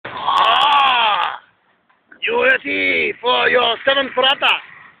You ready for your 7th paratha?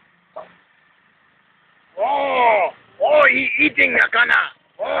 He eating the kana.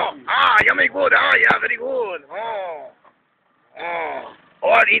 Yummy good. Yeah, very good.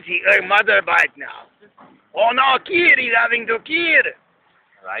 All eating a mother bite now. No, Kir is having to Kir.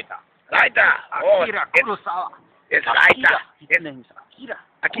 Raita. Akira Kurosawa. It's Raita. His name is Akira.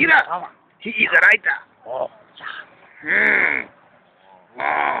 Akira? He is a Raita.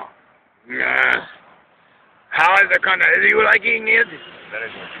 Yeah. How is the kana? Are you liking it? Very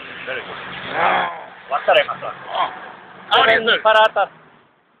good. Very good. What are How is it? Paranthas.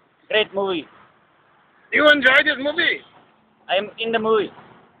 Great movie. You enjoy this movie? I am in the movie.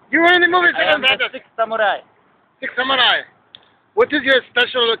 You were in the movie, I am the sixth samurai. Sixth samurai. What is your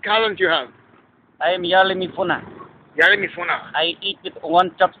special talent you have? I am Yale Mifuna. Yare Mifuna. I eat with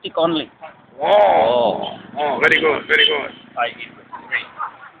one chopstick only. Very good, very good. I eat with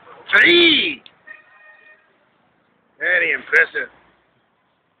three. Three! Very impressive.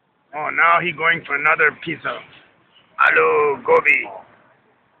 Now he going for another piece of aloo gobi.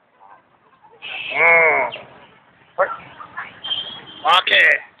 Okay.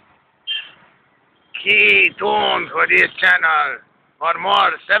 Key tuned for this channel for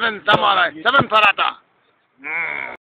more 7 paratha.